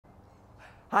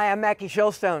Hi, I'm Mackie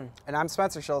Shilstone. And I'm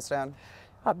Spencer Shilstone.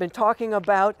 I've been talking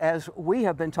about, as we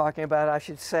have been talking about, I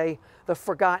should say, the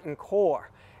forgotten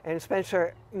core. And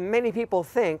Spencer, many people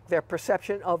think their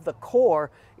perception of the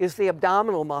core is the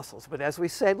abdominal muscles. But as we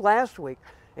said last week,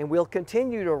 and we'll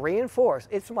continue to reinforce,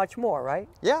 it's much more, right?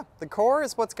 Yeah, the core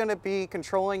is what's going to be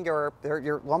controlling your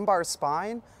lumbar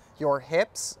spine, your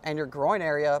hips, and your groin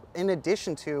area, in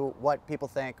addition to what people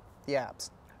think, the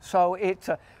abs. So it's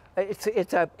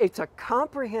a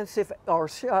comprehensive, or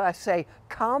should I say,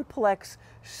 complex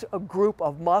group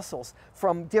of muscles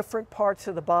from different parts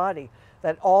of the body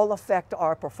that all affect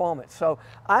our performance. So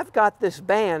I've got this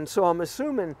band, so I'm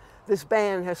assuming this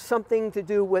band has something to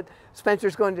do with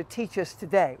Spencer's going to teach us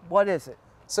today. What is it?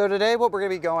 So today what we're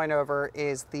going to be going over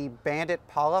is the Bandit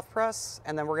Pallof Press,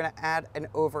 and then we're going to add an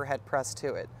overhead press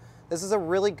to it. This is a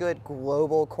really good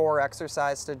global core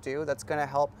exercise to do that's going to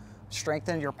help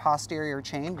strengthen your posterior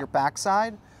chain, your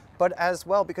backside, but as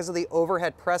well, because of the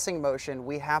overhead pressing motion,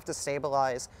 we have to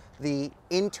stabilize the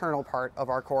internal part of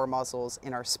our core muscles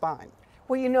in our spine.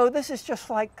 Well, you know, this is just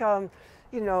like,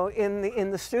 you know,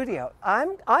 in the studio.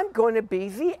 I'm going to be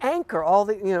the anchor. All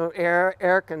the, you know,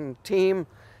 Eric and team,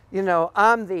 you know,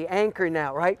 I'm the anchor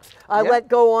now, right? I let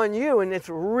go on you and it's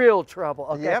real trouble.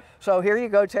 Okay. Yep. So here you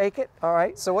go, take it. All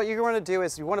right. So what you want to do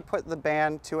is you want to put the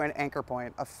band to an anchor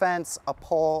point, a fence, a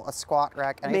pole, a squat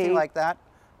rack, anything like that,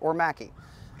 or Mackie.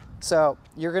 So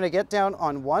you're going to get down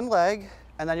on one leg,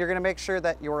 and then you're going to make sure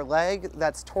that your leg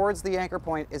that's towards the anchor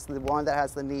point is the one that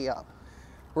has the knee up.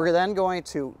 We're then going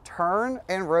to turn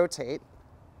and rotate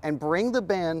and bring the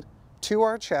band to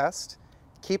our chest,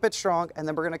 keep it strong, and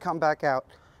then we're going to come back out.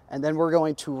 And then we're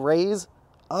going to raise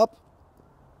up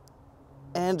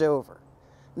and over.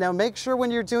 Now make sure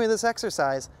when you're doing this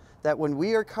exercise that when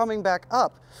we are coming back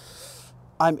up,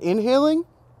 I'm inhaling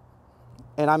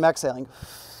and I'm exhaling.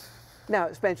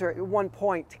 Now, Spencer, one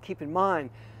point to keep in mind,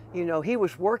 you know, he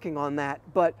was working on that,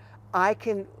 but I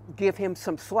can give him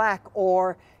some slack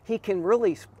or he can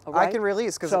release. Right? I can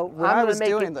release, because so when I was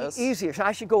doing this, easier. So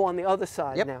I should go on the other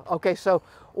side Yep. now. Okay, so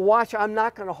watch, I'm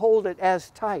not going to hold it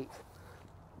as tight.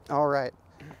 All right.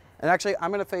 And actually, I'm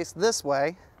going to face this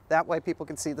way. That way people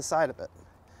can see the side of it.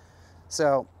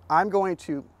 So I'm going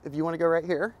to, if you want to go right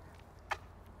here,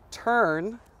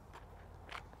 turn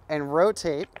and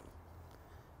rotate,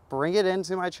 bring it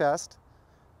into my chest,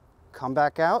 come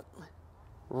back out,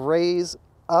 raise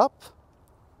up,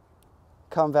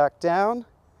 come back down,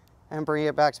 and bring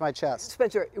it back to my chest.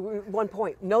 Spencer, one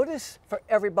point. Notice for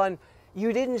everyone,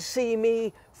 you didn't see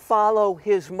me follow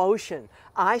his motion.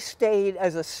 I stayed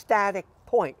as a static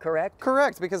point, correct?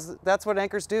 Correct, because that's what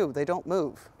anchors do. They don't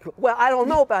move. Well, I don't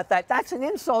know about that. That's an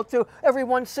insult to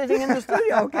everyone sitting in the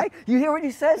studio, okay? You hear what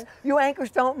he says? You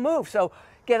anchors don't move, so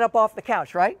get up off the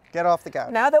couch, right? Get off the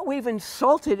couch. Now that we've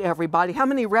insulted everybody, how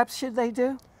many reps should they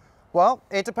do? Well,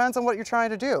 it depends on what you're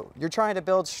trying to do. You're trying to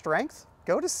build strength,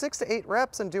 go to 6 to 8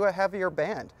 reps and do a heavier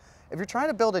band. If you're trying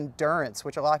to build endurance,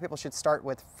 which a lot of people should start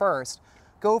with first,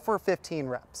 go for 15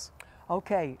 reps.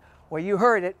 Okay, well, you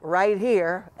heard it right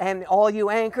here, and all you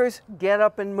anchors, get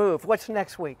up and move. What's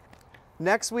next week?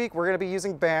 Next week, we're going to be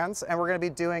using bands, and we're going to be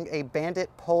doing a bandit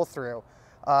pull-through,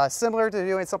 similar to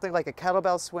doing something like a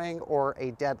kettlebell swing or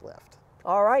a deadlift.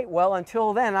 All right, well,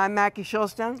 until then, I'm Mackie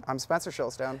Shilstone. I'm Spencer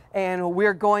Shilstone. And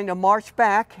we're going to march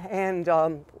back, and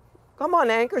come on,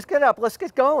 anchors, get up. Let's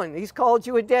get going. He's called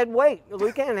you a dead weight.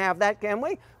 We can't have that, can we?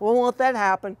 We won't let that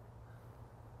happen.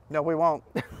 No, we won't.